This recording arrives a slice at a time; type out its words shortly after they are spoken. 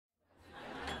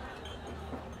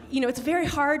it's very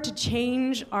hard to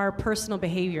change our personal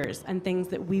behaviors and things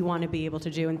that we want to be able to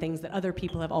do and things that other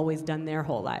people have always done their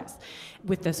whole lives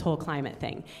with this whole climate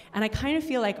thing. And I kind of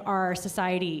feel like our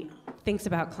society thinks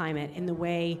about climate in the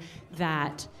way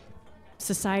that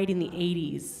society in the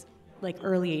 80s, like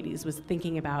early 80s, was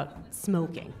thinking about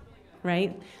smoking,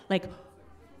 right? Like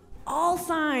all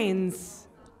signs,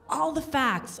 all the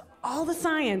facts, all the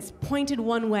science pointed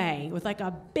one way with like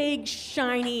a big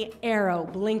shiny arrow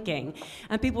blinking,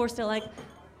 and people were still like,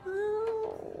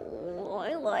 oh,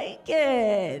 I like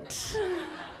it.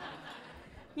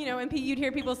 And you'd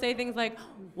hear people say things like,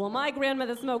 well, my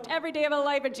grandmother smoked every day of her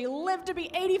life and she lived to be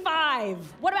 85.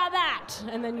 What about that?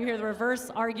 And then you hear the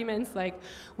reverse arguments like,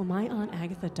 well, my Aunt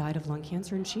Agatha died of lung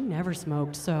cancer and she never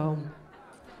smoked, so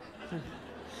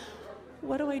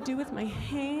what do I do with my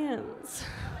hands?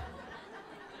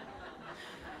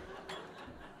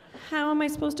 How am I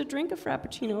supposed to drink a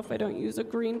Frappuccino if I don't use a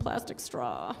green plastic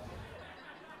straw?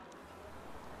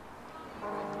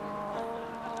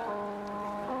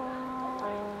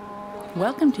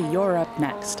 Welcome to You're Up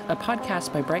Next, a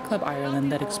podcast by Bright Club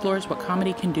Ireland that explores what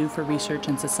comedy can do for research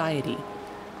and society.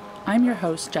 I'm your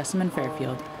host, Jessamine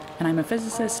Fairfield, and I'm a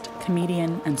physicist,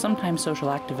 comedian, and sometimes social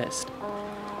activist.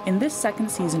 In this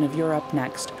second season of You're Up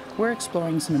Next, we're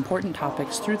exploring some important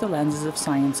topics through the lenses of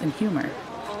science and humor.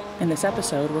 In this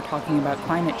episode, we're talking about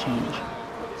climate change.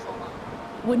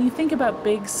 When you think about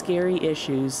big, scary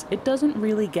issues, it doesn't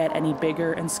really get any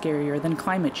bigger and scarier than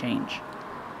climate change.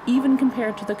 Even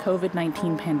compared to the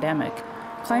COVID-19 pandemic,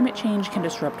 climate change can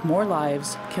disrupt more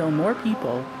lives, kill more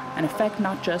people, and affect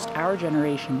not just our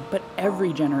generation, but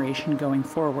every generation going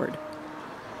forward.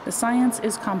 The science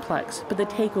is complex, but the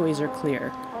takeaways are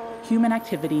clear. Human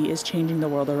activity is changing the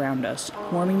world around us,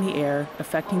 warming the air,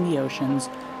 affecting the oceans,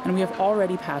 and we have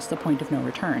already passed the point of no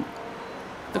return.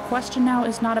 The question now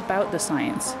is not about the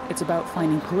science, it's about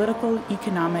finding political,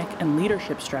 economic, and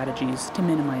leadership strategies to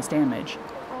minimize damage.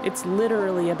 It's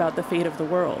literally about the fate of the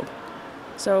world.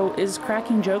 So, is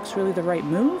cracking jokes really the right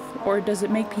move, or does it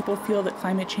make people feel that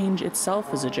climate change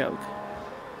itself is a joke?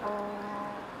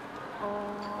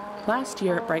 Last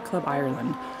year at Bright Club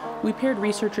Ireland, we paired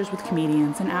researchers with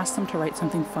comedians and asked them to write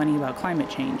something funny about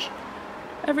climate change.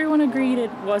 Everyone agreed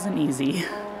it wasn't easy.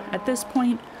 At this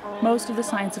point, most of the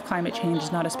science of climate change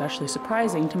is not especially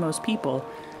surprising to most people,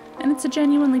 and it's a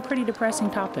genuinely pretty depressing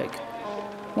topic.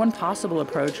 One possible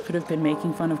approach could have been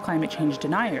making fun of climate change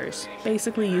deniers,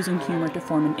 basically using humor to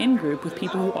form an in-group with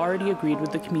people who already agreed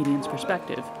with the comedian's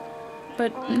perspective.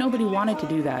 But nobody wanted to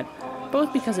do that,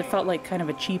 both because it felt like kind of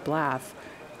a cheap laugh,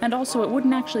 and also it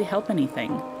wouldn't actually help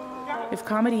anything. If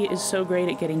comedy is so great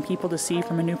at getting people to see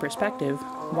from a new perspective,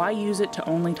 why use it to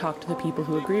only talk to the people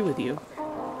who agree with you?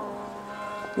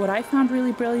 What I found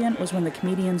really brilliant was when the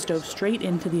comedians dove straight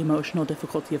into the emotional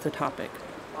difficulty of the topic.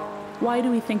 Why do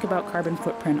we think about carbon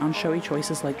footprint on showy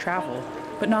choices like travel,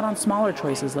 but not on smaller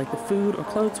choices like the food or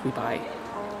clothes we buy?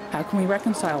 How can we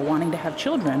reconcile wanting to have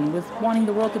children with wanting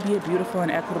the world to be a beautiful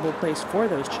and equitable place for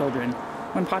those children,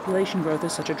 when population growth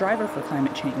is such a driver for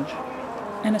climate change?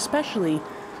 And especially,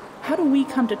 how do we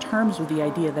come to terms with the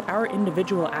idea that our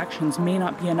individual actions may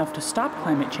not be enough to stop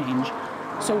climate change,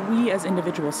 so we as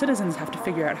individual citizens have to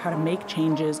figure out how to make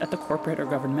changes at the corporate or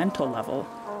governmental level?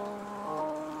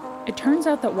 It turns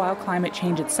out that while climate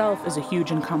change itself is a huge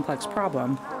and complex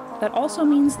problem, that also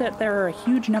means that there are a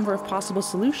huge number of possible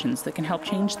solutions that can help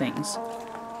change things.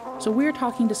 So we're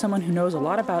talking to someone who knows a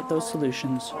lot about those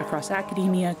solutions across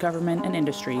academia, government, and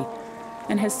industry,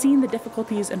 and has seen the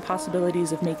difficulties and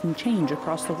possibilities of making change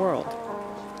across the world.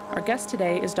 Our guest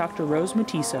today is Dr. Rose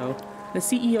Mutiso, the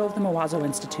CEO of the Mawazo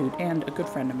Institute and a good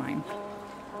friend of mine.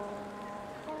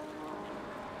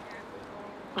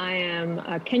 I am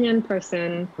a Kenyan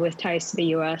person with ties to the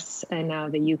US and now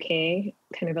the UK,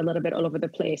 kind of a little bit all over the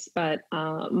place. But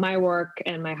my work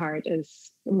and my heart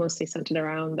is mostly centered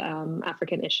around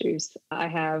African issues. I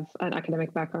have an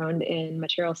academic background in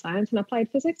material science and applied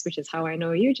physics, which is how I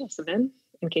know you, Jessamine,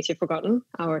 in case you've forgotten,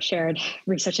 our shared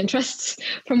research interests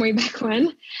from way back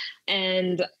when,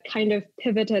 and kind of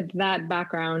pivoted that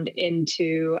background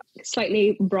into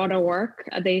slightly broader work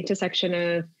at the intersection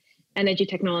of energy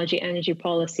technology, energy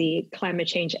policy, climate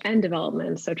change, and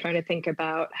development. So trying to think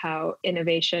about how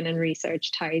innovation and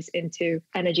research ties into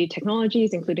energy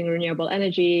technologies, including renewable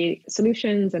energy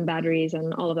solutions and batteries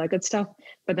and all of that good stuff.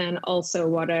 But then also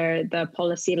what are the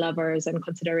policy levers and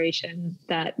considerations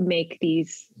that make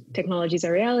these technologies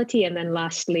a reality? And then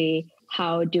lastly,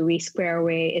 how do we square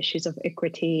away issues of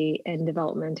equity and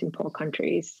development in poor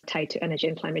countries tied to energy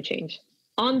and climate change?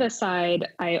 On the side,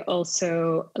 I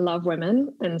also love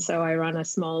women. And so I run a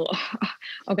small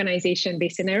organization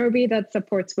based in Nairobi that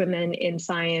supports women in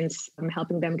science,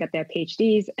 helping them get their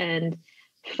PhDs and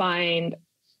find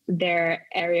their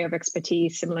area of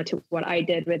expertise, similar to what I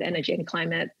did with energy and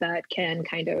climate, that can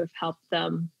kind of help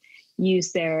them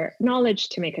use their knowledge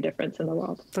to make a difference in the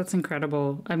world. That's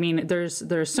incredible. I mean, there's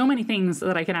so many things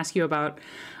that I can ask you about,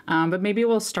 but maybe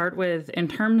we'll start with, in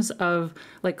terms of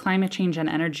like climate change and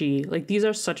energy, like these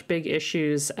are such big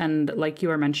issues. And like you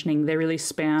were mentioning, they really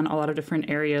span a lot of different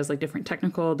areas, like different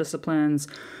technical disciplines,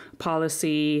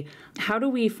 policy. How do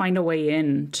we find a way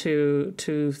in to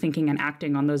thinking and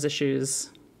acting on those issues?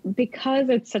 Because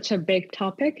it's such a big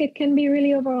topic, it can be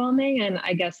really overwhelming. And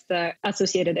I guess the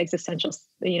associated existential,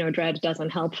 dread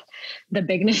doesn't help the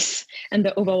bigness and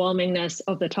the overwhelmingness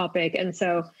of the topic. And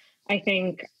so I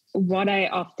think what I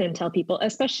often tell people,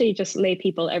 especially just lay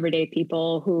people, everyday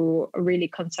people who are really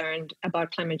concerned about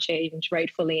climate change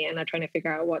rightfully and are trying to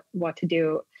figure out what to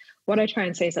do, what I try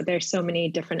and say is that there's so many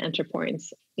different entry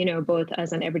points, both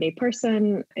as an everyday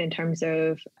person in terms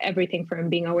of everything from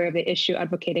being aware of the issue,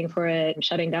 advocating for it, and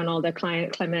shutting down all the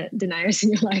climate deniers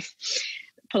in your life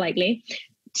politely,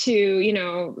 to,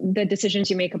 the decisions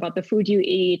you make about the food you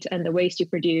eat and the waste you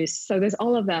produce. So there's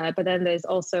all of that. But then there's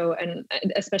also, and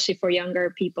especially for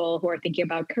younger people who are thinking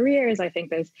about careers, I think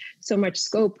there's so much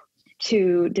scope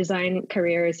to design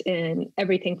careers in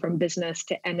everything from business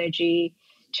to energy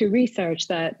to research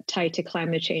that tied to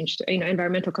climate change,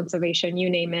 environmental conservation, you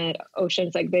name it,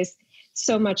 oceans. Like there's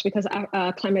so much, because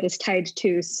climate is tied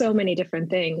to so many different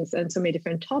things and so many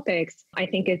different topics. I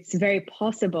think it's very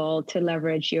possible to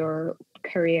leverage your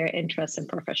career interests and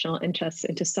professional interests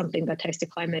into something that ties to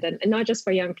climate, and not just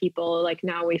for young people. Like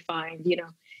now we find,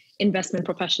 investment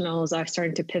professionals are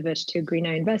starting to pivot to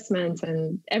greener investments,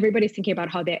 and everybody's thinking about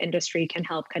how their industry can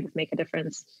help kind of make a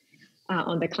difference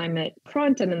on the climate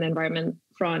front and in the environment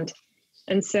front.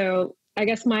 And so I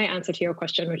guess my answer to your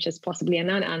question, which is possibly a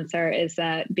non-answer, is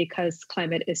that because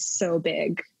climate is so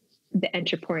big, the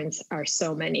entry points are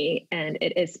so many, and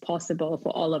it is possible for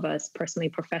all of us personally,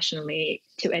 professionally,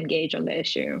 to engage on the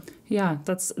issue. Yeah,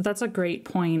 that's a great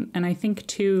point. And I think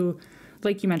too,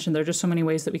 like you mentioned, there are just so many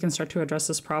ways that we can start to address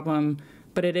this problem,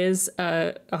 but it is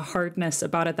a hardness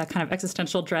about it, that kind of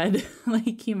existential dread,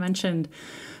 like you mentioned.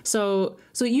 So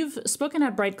you've spoken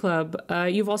at Bright Club.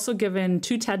 You've also given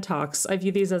 2 TED Talks. I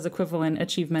view these as equivalent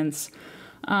achievements.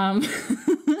 I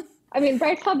mean,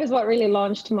 Bright Club is what really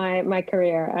launched my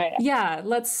career. Yeah,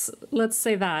 let's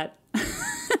say that.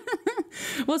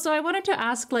 Well, so I wanted to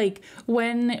ask, like,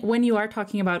 when you are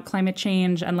talking about climate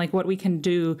change and like what we can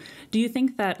do you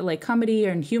think that like comedy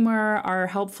and humor are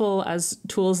helpful as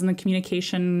tools in the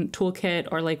communication toolkit,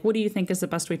 or like what do you think is the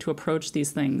best way to approach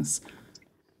these things?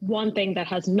 One thing that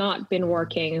has not been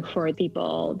working for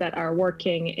people that are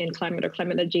working in climate or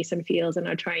climate adjacent fields and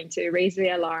are trying to raise the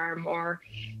alarm or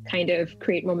kind of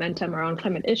create momentum around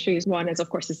climate issues. One is,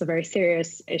 of course, it's a very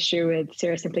serious issue with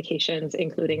serious implications,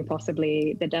 including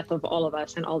possibly the death of all of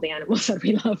us and all the animals that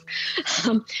we love.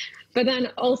 But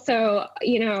then also,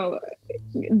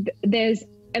 there's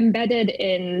embedded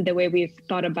in the way we've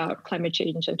thought about climate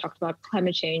change and talked about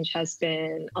climate change has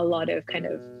been a lot of kind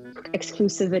of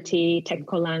exclusivity,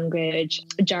 technical language,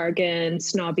 jargon,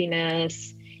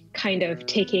 snobbiness, kind of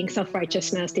taking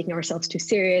self-righteousness, taking ourselves too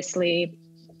seriously.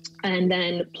 And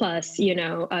then plus,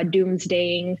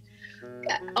 doomsdaying,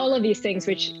 all of these things,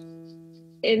 which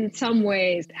in some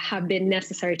ways have been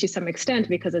necessary to some extent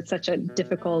because it's such a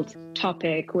difficult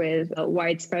topic with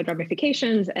widespread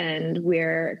ramifications, and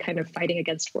we're kind of fighting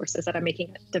against forces that are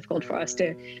making it difficult for us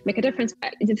to make a difference.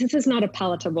 This is not a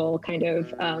palatable kind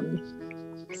of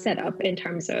setup in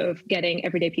terms of getting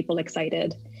everyday people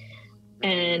excited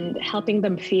and helping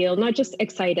them feel not just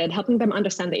excited, helping them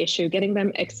understand the issue, getting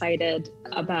them excited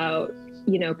about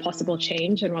possible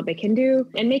change and what they can do,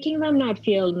 and making them not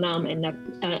feel numb and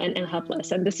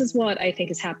helpless. And this is what I think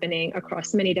is happening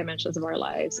across many dimensions of our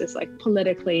lives. It's like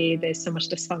politically, there's so much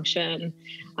dysfunction.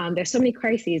 There's so many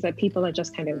crises that people are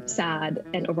just kind of sad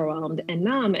and overwhelmed and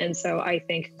numb. And so I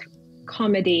think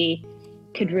comedy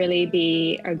could really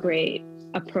be a great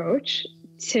approach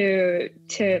to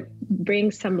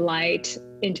bring some light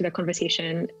into the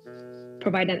conversation,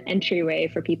 provide an entryway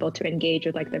for people to engage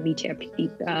with like the meatier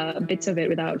bits of it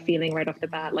without feeling right off the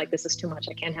bat like this is too much,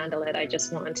 I can't handle it, I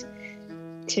just want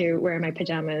to wear my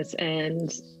pajamas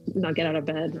and not get out of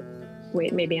bed.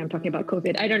 Wait, maybe I'm talking about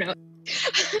COVID, I don't know.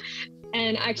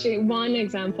 And actually one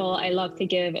example I love to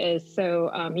give is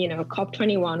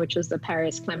COP21, which was the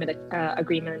Paris Climate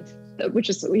Agreement, which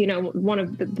is one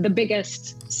of the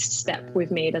biggest step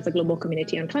we've made as a global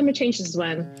community on climate change. This is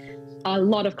when a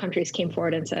lot of countries came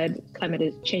forward and said climate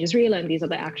change is real and these are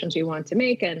the actions we want to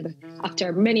make. And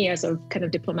after many years of kind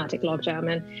of diplomatic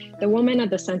logjam, and the woman at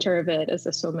the center of it is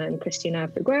this woman, Cristina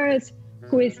Figueres,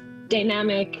 who is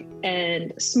dynamic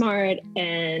and smart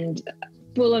and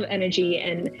full of energy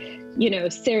and, you know,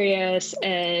 serious.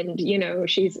 And, you know,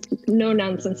 she's no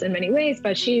nonsense in many ways,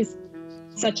 but she's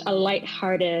such a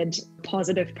lighthearted,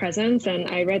 positive presence. And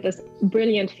I read this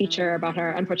brilliant feature about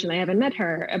her. Unfortunately, I haven't met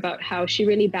her, about how she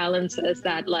really balances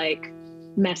that like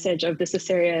message of this is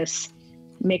serious,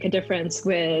 make a difference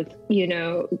with, you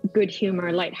know, good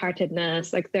humor,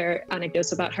 lightheartedness. Like there are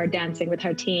anecdotes about her dancing with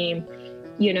her team,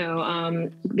 you know,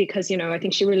 because, you know, I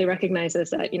think she really recognizes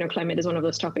that, you know, climate is one of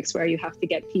those topics where you have to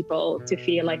get people to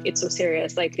feel like it's so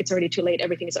serious, like it's already too late,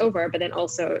 everything is over, but then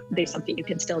also there's something you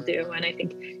can still do. And I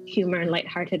think humor and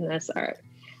lightheartedness are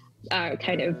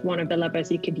kind of one of the levers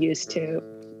you could use to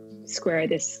square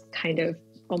this kind of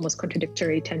almost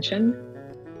contradictory tension.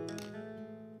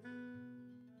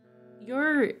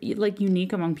 You're like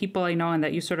unique among people I know in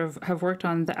that you sort of have worked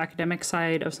on the academic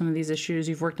side of some of these issues.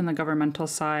 You've worked on the governmental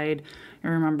side. I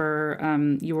remember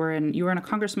you were in a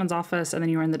congressman's office, and then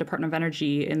you were in the Department of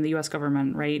Energy in the U.S.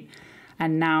 government, right?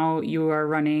 And now you are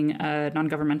running a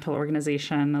non-governmental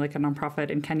organization, like a nonprofit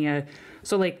in Kenya.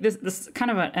 So like this is kind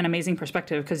of an amazing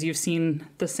perspective because you've seen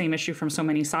the same issue from so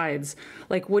many sides.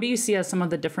 Like, what do you see as some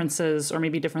of the differences or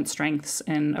maybe different strengths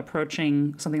in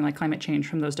approaching something like climate change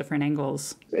from those different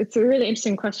angles? It's a really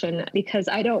interesting question because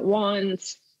I don't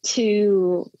want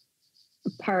to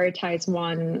prioritize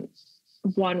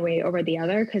one way over the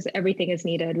other because everything is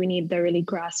needed. We need the really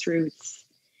grassroots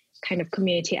kind of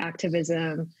community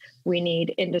activism. We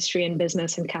need industry and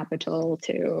business and capital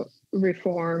to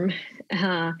reform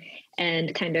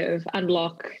and kind of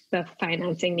unlock the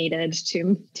financing needed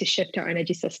to shift our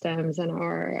energy systems and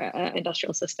our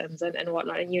industrial systems and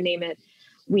whatnot, and you name it.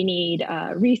 We need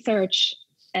research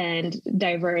and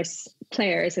diverse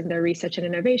players in the research and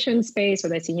innovation space,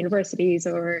 whether it's in universities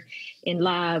or in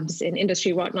labs, in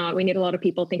industry, whatnot. We need a lot of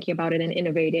people thinking about it and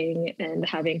innovating and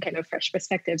having kind of fresh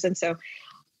perspectives. And so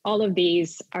all of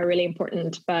these are really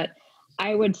important, but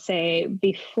I would say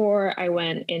before I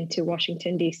went into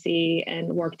Washington, D.C.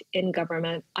 and worked in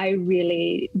government, I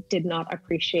really did not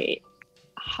appreciate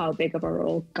how big of a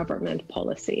role government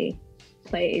policy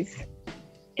plays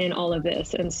in all of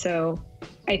this. And so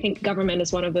I think government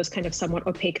is one of those kind of somewhat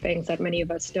opaque things that many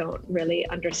of us don't really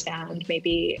understand.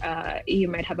 Maybe you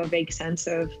might have a vague sense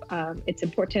of its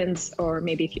importance, or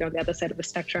maybe if you're on the other side of the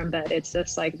spectrum, that it's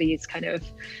just like these kind of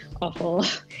awful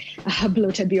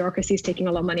bloated bureaucracies taking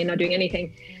a lot of money, not doing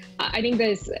anything. I think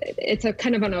it's a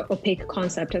kind of an opaque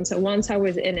concept. And so once I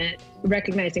was in it,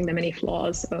 recognizing the many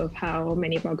flaws of how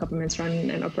many of our governments run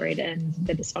and operate and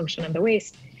the dysfunction and the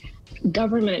waste,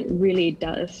 government really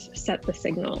does set the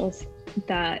signals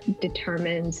that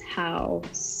determines how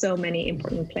so many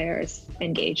important players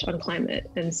engage on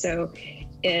climate. And so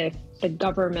if the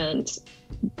government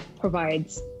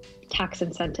provides tax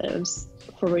incentives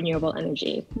for renewable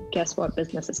energy, guess what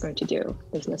business is going to do?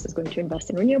 Business is going to invest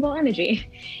in renewable energy.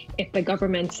 If the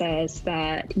government says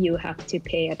that you have to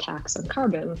pay a tax on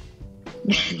carbon,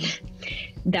 then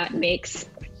that makes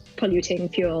polluting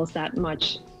fuels that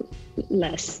much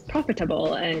less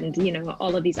profitable, and you know,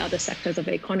 all of these other sectors of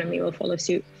the economy will follow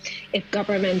suit. If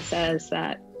government says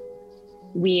that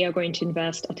we are going to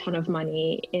invest a ton of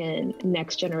money in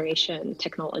next generation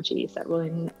technologies that will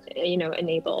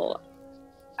enable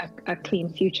a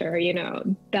clean future, you know,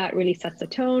 that really sets the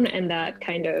tone, and that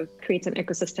kind of creates an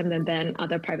ecosystem that then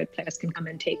other private players can come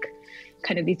and take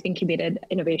kind of these incubated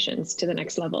innovations to the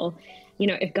next level. You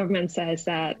know, if government says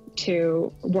that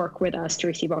to work with us to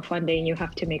receive our funding, you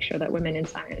have to make sure that women in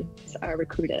science are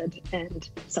recruited and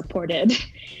supported,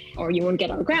 or you won't get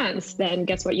our grants, then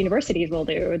guess what universities will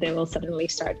do? They will suddenly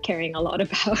start caring a lot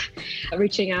about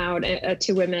reaching out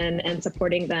to women and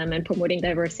supporting them and promoting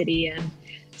diversity and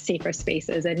safer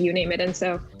spaces and you name it. And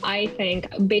so I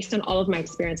think based on all of my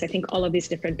experience, I think all of these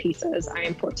different pieces are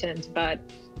important, but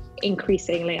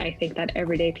increasingly, I think that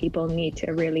everyday people need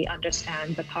to really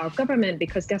understand the power of government,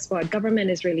 because guess what?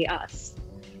 Government is really us.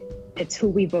 It's who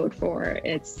we vote for.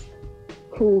 It's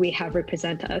who we have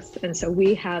represent us. And so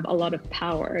we have a lot of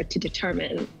power to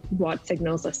determine what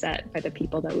signals are set by the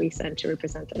people that we send to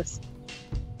represent us.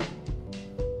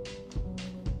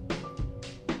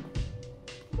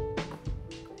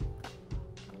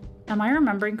 Am I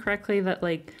remembering correctly that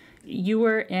like you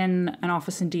were in an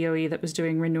office in DOE that was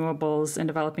doing renewables in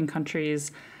developing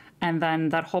countries, And then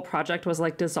that whole project was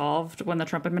like dissolved when the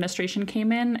Trump administration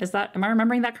came in. Am I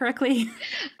remembering that correctly?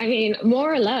 I mean,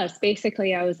 more or less.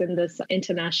 Basically, I was in this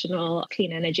international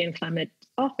clean energy and climate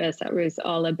office that was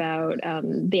all about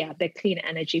the clean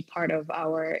energy part of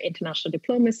our international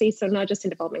diplomacy. So not just in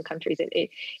developing countries,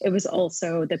 it was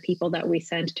also the people that we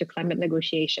sent to climate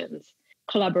negotiations,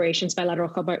 collaborations, bilateral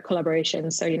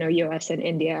collaborations. So, US and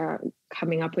India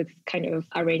coming up with kind of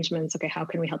arrangements. Okay, how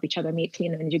can we help each other meet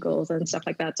clean energy goals and stuff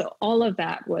like that? So all of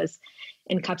that was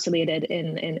encapsulated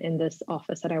in this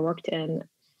office that I worked in.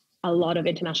 A lot of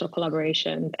international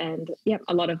collaboration, and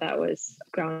a lot of that was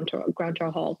ground to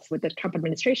a halt with the Trump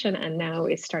administration, and now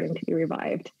is starting to be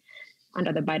revived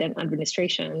under the Biden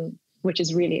administration, which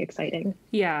is really exciting.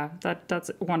 Yeah, that's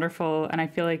wonderful. And I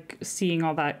feel like seeing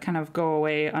all that kind of go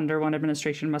away under one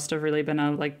administration must have really been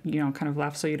a kind of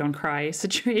laugh so you don't cry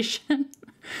situation.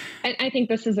 And I think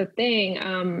this is a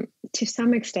thing. To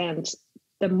some extent,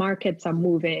 the markets are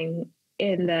moving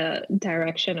in the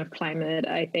direction of climate.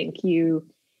 I think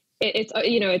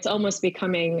it's almost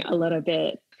becoming a little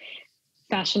bit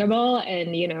fashionable,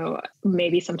 and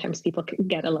maybe sometimes people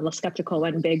get a little skeptical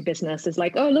when big business is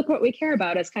like, oh, look what we care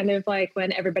about. It's kind of like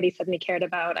when everybody suddenly cared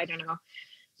about, I don't know,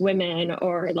 women,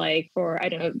 or like for, I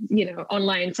don't know,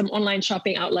 some online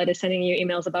shopping outlet is sending you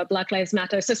emails about Black Lives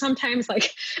Matter. So sometimes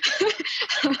like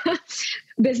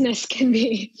business can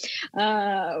be,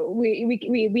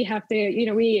 we have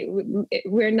to,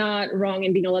 we're not wrong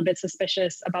in being a little bit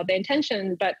suspicious about the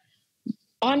intention, but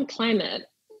on climate,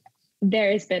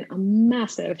 there has been a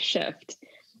massive shift.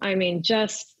 I mean,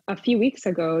 just a few weeks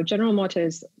ago, General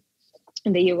Motors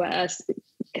in the US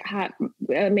had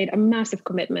made a massive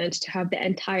commitment to have the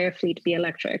entire fleet be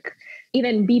electric.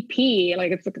 Even BP,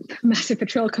 like it's a massive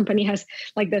petrol company, has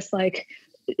like this like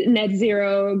net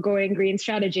zero going green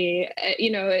strategy.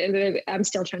 I'm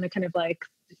still trying to kind of like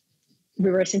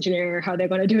reverse engineer how they're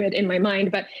going to do it in my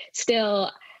mind, but still,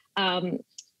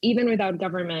 even without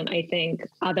government, I think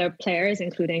other players,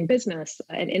 including business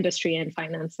and industry and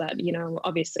finance that,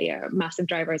 obviously are massive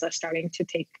drivers, are starting to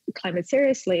take climate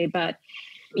seriously. But,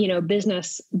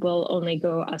 business will only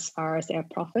go as far as their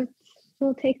profits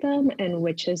will take them, and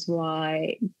which is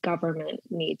why government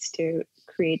needs to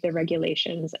create the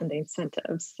regulations and the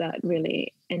incentives that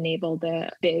really enable the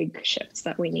big shifts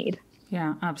that we need.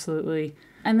 Yeah, absolutely.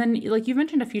 And then, like you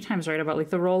mentioned a few times, right, about like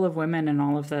the role of women in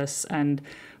all of this, and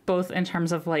both in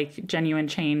terms of like genuine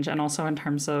change and also in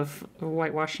terms of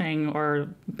whitewashing or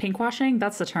pinkwashing.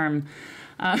 That's the term.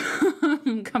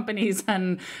 Companies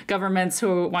and governments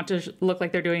who want to look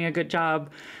like they're doing a good job.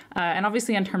 And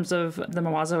obviously in terms of the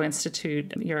Mawazo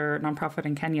Institute, your nonprofit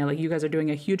in Kenya, like you guys are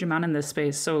doing a huge amount in this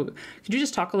space. So could you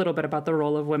just talk a little bit about the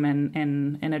role of women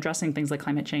in addressing things like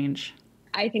climate change?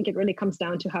 I think it really comes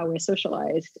down to how we're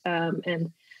socialized.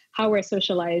 And how we're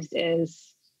socialized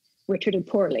is we're treated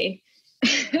poorly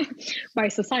by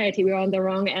society. We're on the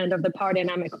wrong end of the power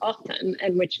dynamic often,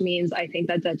 and which means I think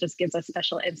that just gives us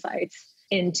special insights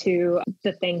into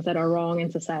the things that are wrong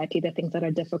in society, the things that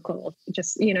are difficult,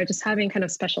 just having kind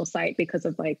of special sight because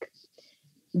of like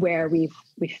where we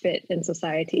fit in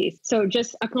society. So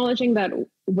just acknowledging that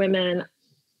women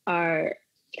are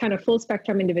kind of full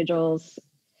spectrum individuals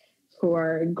who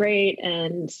are great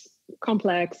and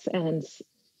complex and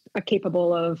are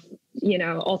capable of,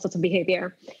 all sorts of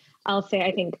behavior. I'll say,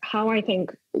 I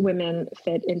think women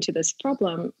fit into this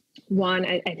problem. One,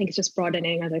 I think it's just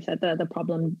broadening, as I said, the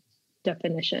problem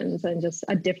definitions and just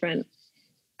a different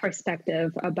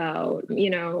perspective about,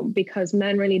 because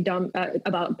men really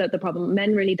about the problem.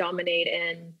 Men really dominate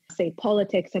in, say,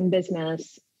 politics and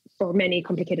business for many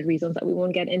complicated reasons that we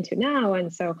won't get into now.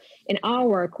 And so in our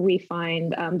work, we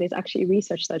find there's actually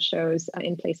research that shows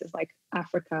in places like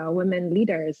Africa, women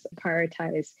leaders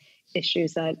prioritize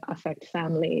issues that affect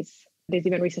families. There's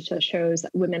even research that shows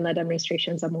that women-led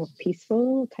administrations are more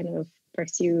peaceful, kind of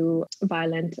pursue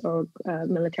violent or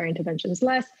military interventions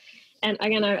less. And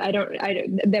again, I don't.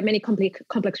 There are many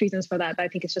complex reasons for that, but I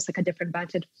think it's just like a different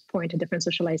vantage point, a different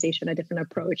socialization, a different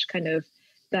approach, kind of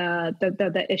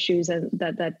the issues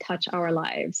that touch our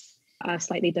lives are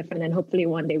slightly different. And hopefully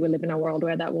one day we'll live in a world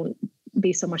where that won't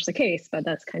be so much the case, but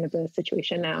that's kind of the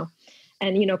situation now.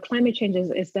 And, climate change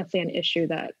is definitely an issue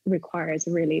that requires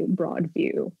a really broad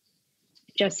view.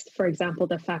 Just, for example,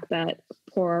 the fact that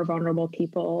poor, vulnerable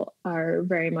people are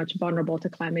very much vulnerable to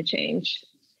climate change.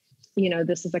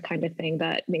 This is the kind of thing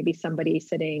that maybe somebody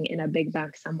sitting in a big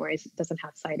bank somewhere doesn't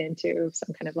have sight into,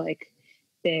 some kind of like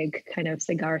big kind of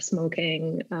cigar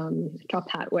smoking,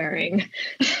 top hat wearing,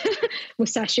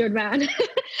 mustachioed man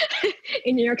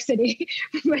in New York City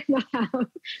might not have.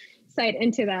 insight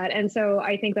into that. And so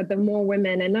I think that the more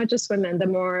women, and not just women, the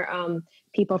more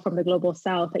people from the global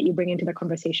south that you bring into the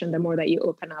conversation, the more that you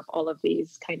open up all of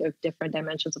these kind of different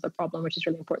dimensions of the problem, which is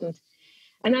really important.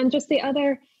 And then just the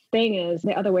other thing is,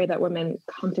 the other way that women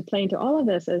come to play into all of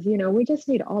this is, we just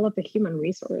need all of the human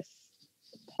resource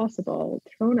possible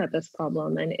thrown at this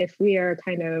problem. And if we are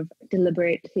kind of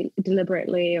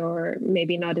deliberately, or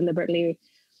maybe not deliberately,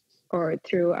 or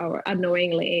through our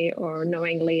unknowingly or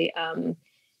knowingly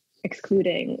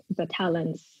excluding the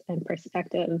talents and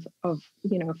perspective of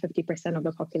 50% of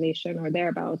the population or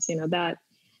thereabouts,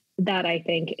 that I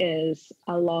think is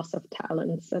a loss of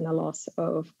talents and a loss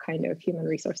of kind of human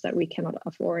resource that we cannot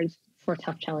afford for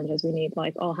tough challenges. We need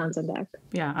like all hands on deck.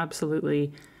 Yeah,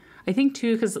 absolutely. I think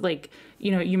too, because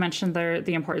you mentioned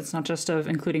the importance not just of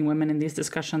including women in these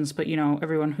discussions, but,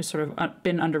 everyone who's sort of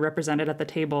been underrepresented at the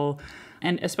table,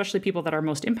 and especially people that are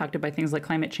most impacted by things like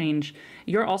climate change.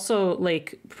 You're also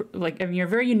you're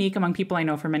very unique among people I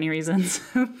know for many reasons,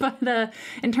 but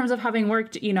in terms of having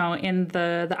worked, in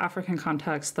the African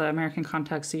context, the American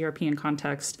context, the European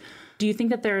context, do you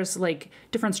think that there's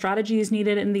different strategies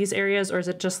needed in these areas, or is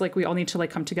it just we all need to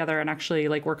come together and actually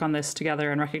work on this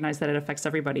together and recognize that it affects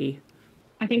everybody?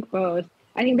 I think both.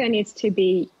 I think there needs to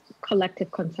be collective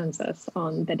consensus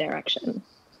on the direction.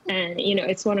 And,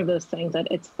 it's one of those things that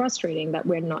it's frustrating that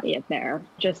we're not yet there.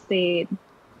 Just the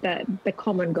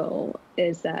common goal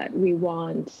is that we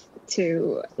want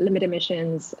to limit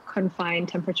emissions, confine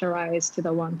temperature rise to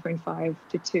the 1.5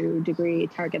 to 2 degree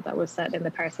target that was set in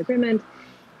the Paris Agreement,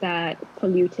 that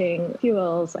polluting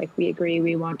fuels, we agree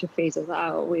we want to phase those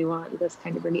out. We want this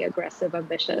kind of really aggressive,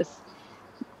 ambitious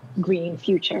green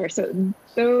future. So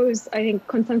those, I think,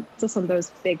 consensus on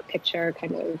those big picture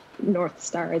kind of North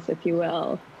Stars, if you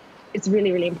will, it's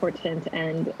really, really important.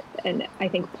 And I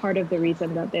think part of the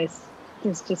reason that there's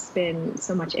just been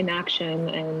so much inaction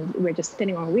and we're just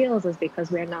spinning our wheels is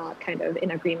because we're not kind of in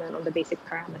agreement on the basic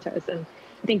parameters. And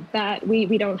I think that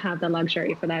we don't have the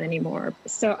luxury for that anymore.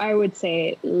 So I would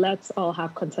say let's all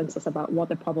have consensus about what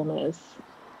the problem is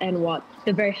and what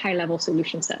the very high level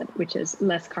solution set, which is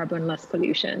less carbon, less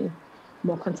pollution,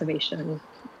 more conservation,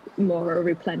 more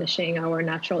replenishing our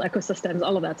natural ecosystems,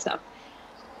 all of that stuff.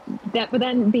 But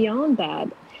then beyond that,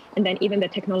 and then even the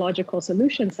technological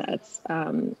solution sets,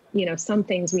 some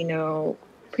things we know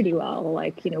pretty well,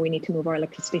 we need to move our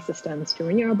electricity systems to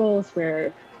renewables.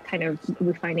 We're kind of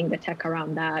refining the tech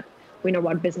around that. We know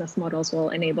what business models will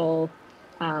enable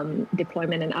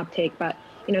deployment and uptake, but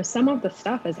some of the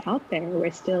stuff is out there.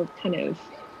 We're still kind of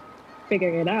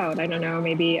figuring it out. I don't know,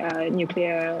 maybe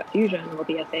nuclear fusion will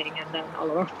be a thing, and then all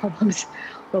of our problems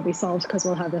will be solved because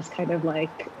we'll have this kind of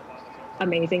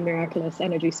amazing, miraculous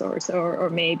energy source, or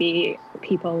maybe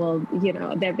people will,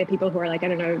 there are people who are I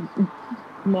don't know,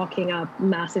 mocking up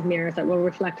massive mirrors that will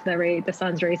reflect the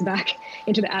sun's rays back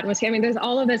into the atmosphere. I mean, there's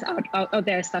all of this out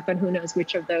there stuff, and who knows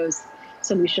which of those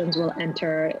solutions will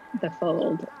enter the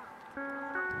fold.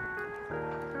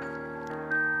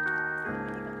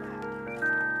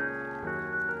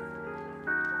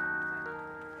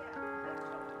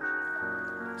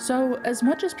 So, as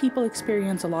much as people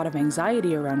experience a lot of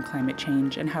anxiety around climate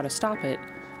change and how to stop it,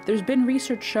 there's been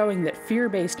research showing that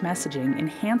fear-based messaging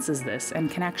enhances this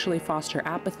and can actually foster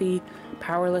apathy,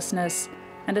 powerlessness,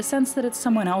 and a sense that it's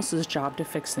someone else's job to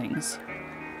fix things.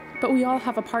 But we all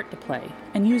have a part to play,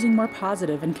 and using more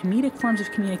positive and comedic forms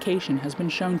of communication has been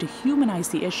shown to humanize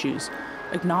the issues,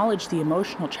 acknowledge the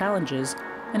emotional challenges,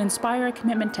 and inspire a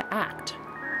commitment to act.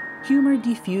 Humor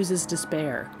diffuses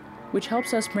despair, which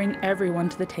helps us bring everyone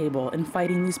to the table in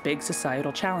fighting these big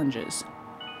societal challenges.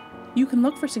 You can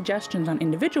look for suggestions on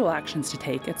individual actions to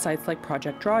take at sites like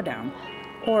Project Drawdown,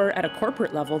 or at a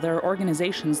corporate level there are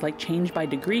organizations like Change by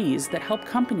Degrees that help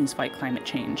companies fight climate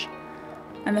change.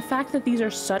 And the fact that these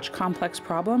are such complex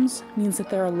problems means that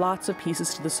there are lots of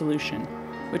pieces to the solution,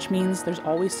 which means there's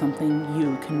always something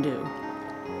you can do.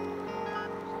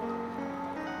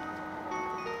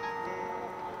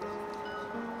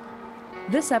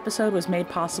 This episode was made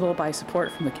possible by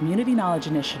support from the Community Knowledge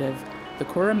Initiative, the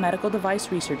Quorum Medical Device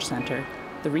Research Centre,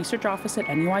 the Research Office at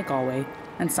NUI Galway,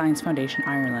 and Science Foundation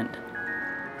Ireland.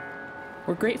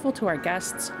 We're grateful to our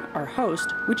guests, our host,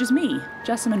 which is me,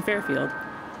 Jessamine Fairfield,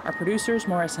 our producers,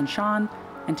 Morris and Sean,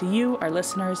 and to you, our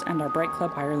listeners, and our Bright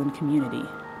Club Ireland community.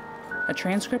 A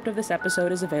transcript of this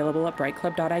episode is available at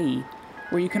brightclub.ie,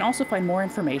 where you can also find more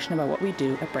information about what we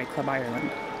do at Bright Club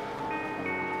Ireland.